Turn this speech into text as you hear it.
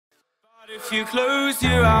If you close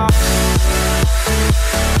your eyes.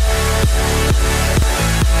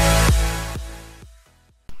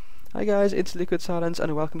 Hi guys, it's LiquidSilence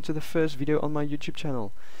and welcome to the first video on my YouTube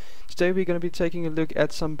channel. Today we're going to be taking a look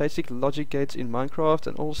at some basic logic gates in Minecraft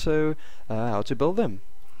and also how to build them.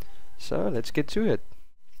 So let's get to it.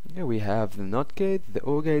 Here we have the NOT gate, the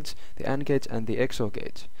OR gates, the AND gate and the XOR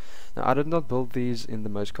gate. Now I did not build these in the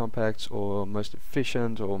most compact or most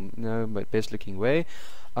efficient or best looking way.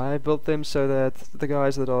 I built them so that the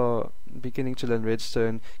guys that are beginning to learn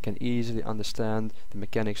Redstone can easily understand the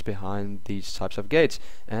mechanics behind these types of gates,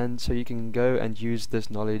 and so you can go and use this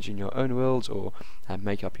knowledge in your own worlds or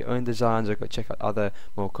make up your own designs or go check out other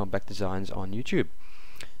more compact designs on YouTube.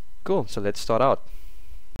 Cool, so let's start out.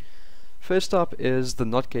 First up is the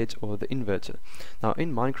NOT gate or the inverter. Now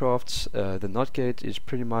in Minecraft the NOT gate is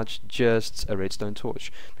pretty much just a redstone torch,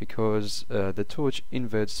 because the torch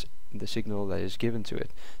inverts the signal that is given to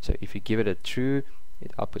it. So if you give it a true,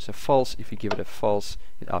 it outputs a false. If you give it a false,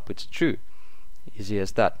 it outputs a true. Easy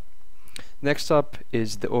as that. Next up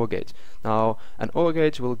is the OR gate. Now an OR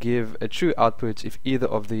gate will give a true output if either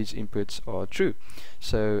of these inputs are true.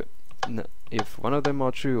 So if one of them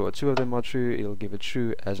are true or two of them are true, it'll give a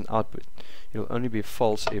true as an output. It'll only be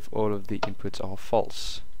false if all of the inputs are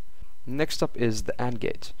false. Next up is the AND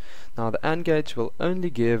gate. Now the AND gate will only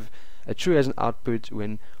give a true as an output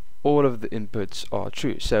when all of the inputs are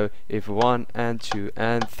true. So if 1 and 2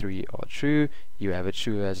 and 3 are true, you have a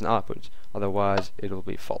true as an output. Otherwise it'll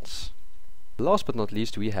be false. Last but not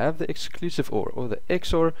least, we have the exclusive OR, or the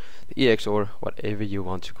XOR, the EXOR, whatever you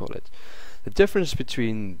want to call it. The difference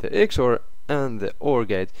between the XOR and the OR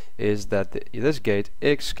gate is that this gate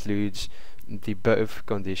excludes the both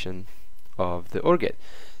condition of the OR gate.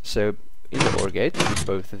 So in the OR gate, if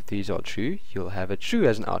both of these are true, you'll have a true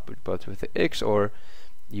as an output, but with the XOR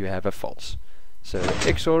you have a false. So the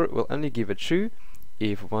XOR will only give a true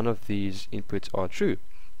if one of these inputs are true.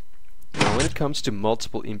 Now when it comes to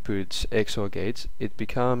multiple inputs XOR gates, it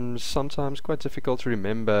becomes sometimes quite difficult to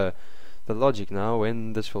remember the logic now,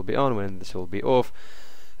 when this will be on, when this will be off.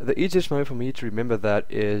 The easiest way for me to remember that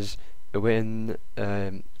is when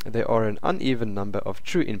there are an uneven number of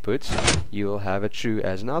true inputs, you will have a true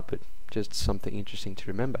as an output. Just something interesting to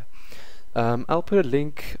remember. I'll put a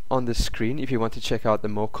link on the screen if you want to check out the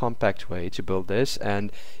more compact way to build this, and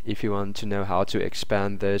if you want to know how to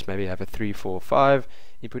expand this, maybe have a 3, 4, 5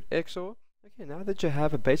 input XOR. Okay, now that you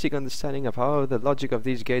have a basic understanding of how the logic of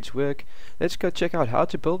these gates work, let's go check out how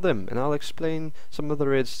to build them, and I'll explain some of the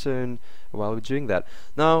redstone while we're doing that.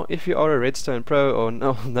 Now if you are a redstone pro or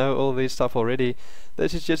know all this stuff already,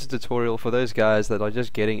 this is just a tutorial for those guys that are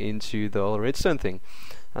just getting into the whole redstone thing.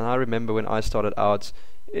 And I remember when I started out,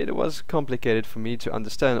 it was complicated for me to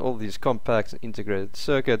understand all these compact integrated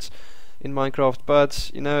circuits in Minecraft, but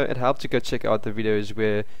you know, it helped to go check out the videos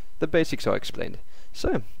where the basics are explained.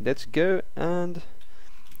 So let's go and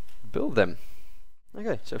build them.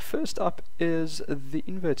 Okay, so first up is the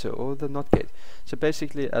inverter or the NOT gate. So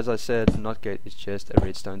basically, as I said, the NOT gate is just a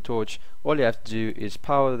redstone torch. All you have to do is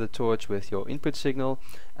power the torch with your input signal,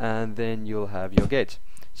 and then you'll have your gate.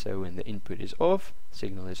 So when the input is off,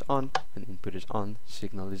 signal is on. When the input is on,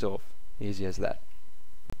 signal is off. Easy as that.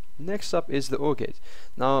 Next up is the OR gate.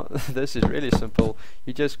 Now this is really simple.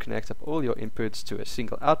 You just connect up all your inputs to a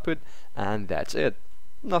single output, and that's it.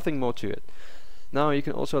 Nothing more to it. Now you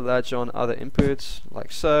can also latch on other inputs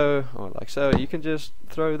like so or like so. You can just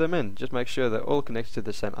throw them in. Just make sure they're all connected to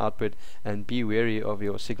the same output, and be wary of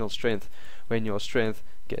your signal strength. When your strength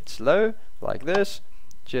gets low like this,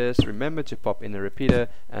 just remember to pop in a repeater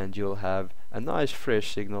and you'll have a nice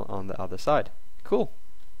fresh signal on the other side. Cool.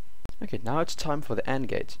 Okay, now it's time for the AND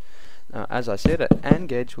gate. Now as I said, an AND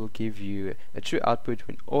gate will give you a true output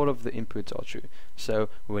when all of the inputs are true. So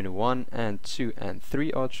when 1 and 2 and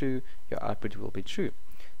 3 are true, your output will be true.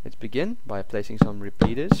 Let's begin by placing some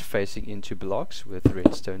repeaters facing into blocks with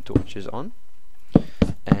redstone torches on.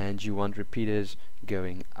 And you want repeaters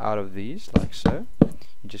going out of these like so.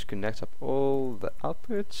 You just connect up all the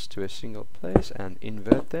outputs to a single place and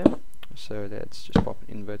invert them. So let's just pop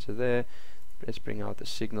an inverter there. Let's bring out the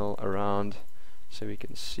signal around so we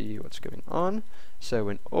can see what's going on. So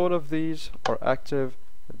when all of these are active,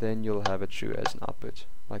 then you'll have a true as an output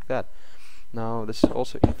like that. Now this is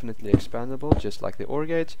also infinitely expandable, just like the OR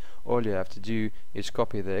gate. All you have to do is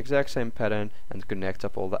copy the exact same pattern and connect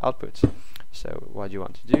up all the outputs. So what you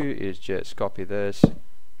want to do is just copy this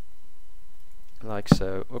like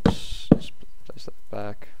so. Oops, just place that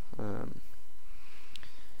back.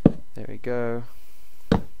 There we go.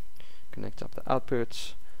 Connect up the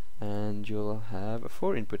outputs and you'll have a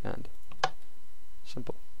 4 input AND.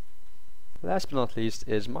 Simple. last but not least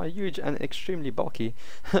is my huge and extremely bulky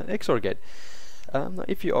XOR gate. Now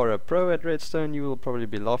if you are a pro at Redstone, you will probably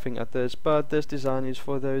be laughing at this, but this design is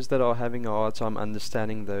for those that are having a hard time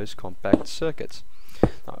understanding those compact circuits.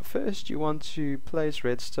 Now first you want to place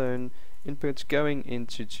redstone inputs going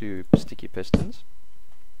into two sticky pistons.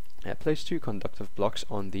 Place two conductive blocks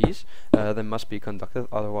on these. They must be conductive,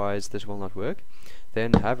 otherwise this will not work.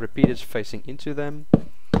 Then have repeaters facing into them,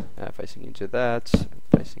 facing into that,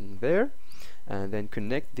 facing there, and then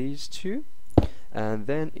connect these two, and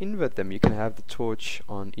then invert them. You can have the torch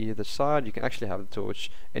on either side. You can actually have the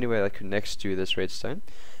torch anywhere that connects to this redstone,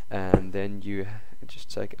 and then you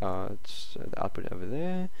just take out the output over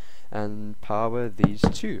there and power these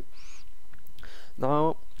two.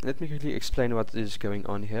 Now let me quickly explain what is going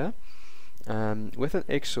on here. With an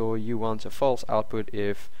XOR you want a false output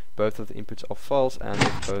if both of the inputs are false and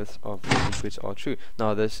if both of the inputs are true.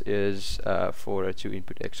 Now this is for a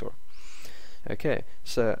 2-input XOR. Okay,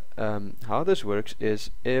 so how this works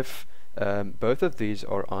is if both of these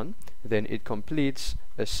are on, then it completes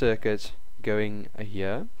a circuit going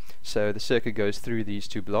here. So the circuit goes through these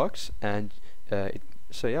two blocks, and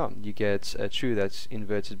so yeah, you get a true that's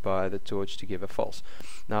inverted by the torch to give a false.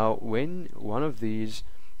 Now when one of these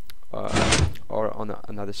are on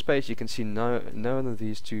another space, you can see none of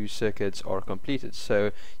these two circuits are completed,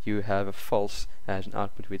 so you have a false as an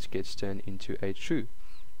output which gets turned into a true.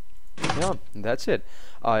 Yeah, that's it.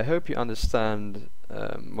 I hope you understand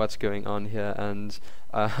what's going on here, and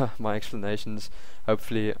my explanations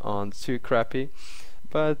hopefully aren't too crappy.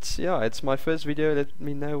 But yeah, it's my first video. Let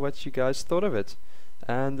me know what you guys thought of it,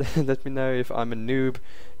 and let me know if I'm a noob,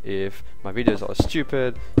 if my videos are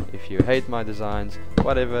stupid, if you hate my designs,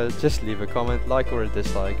 whatever. Just leave a comment, like or a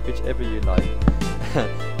dislike, whichever you like.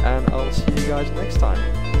 And I'll see you guys next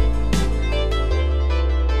time.